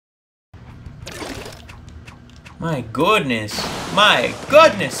My goodness. My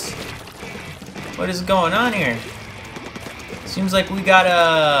goodness. What is going on here? Seems like we got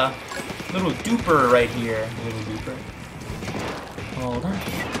a little duper right here. Little duper. Hold on.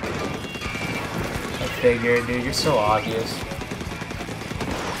 I figured, dude. You're so obvious.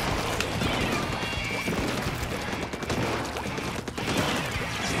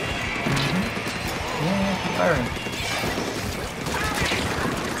 Yeah, keep firing.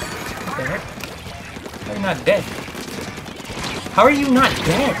 What the heck? How are you not dead? How are you not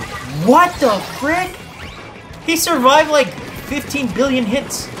dead? What the frick? He survived like 15 billion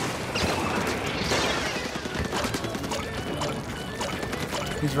hits.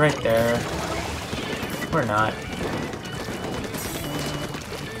 He's right there. Or not.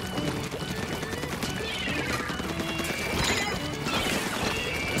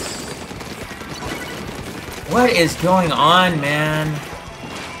 What is going on, man?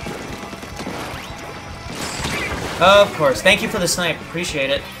 Of course. Thank you for the snipe.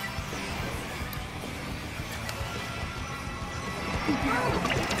 Appreciate it.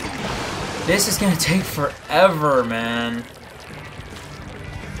 This is gonna take forever, man.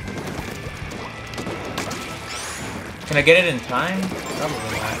 Can I get it in time?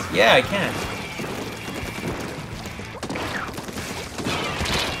 Probably not. Yeah, I can.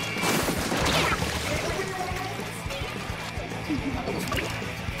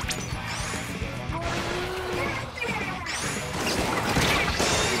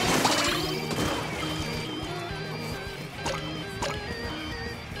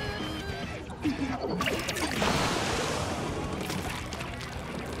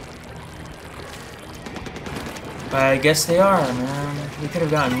 I guess they are, man. We could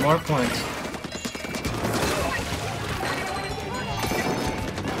have gotten more points.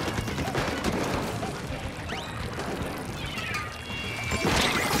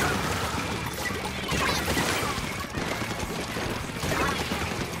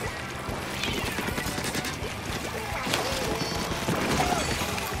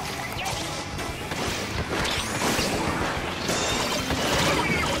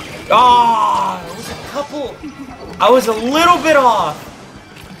 Ah, it was a couple. I was a little bit off.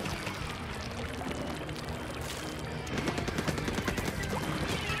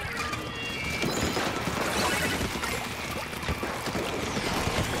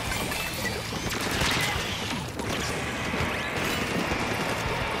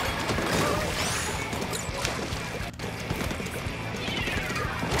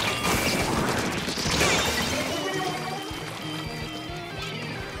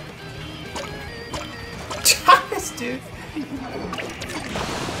 Dude.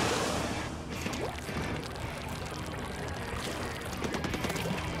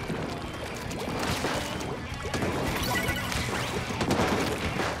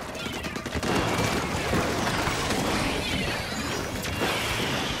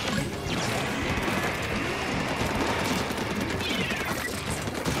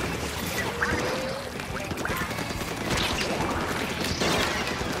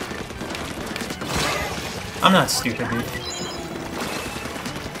 I'm not stupid, dude.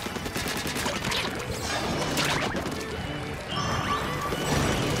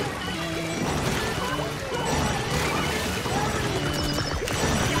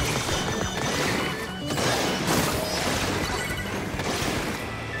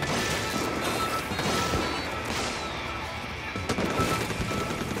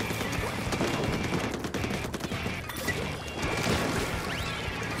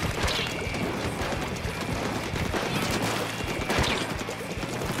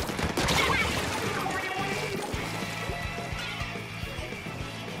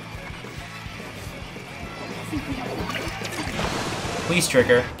 Please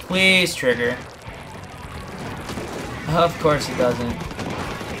trigger. Please trigger. Of course it doesn't.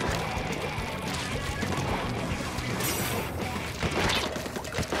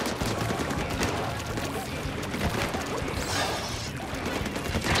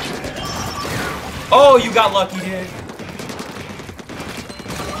 Oh, you got lucky, dude.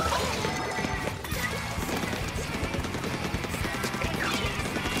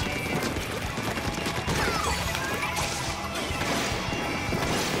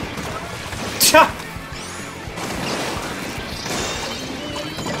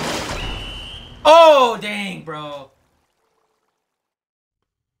 Oh, dang, bro.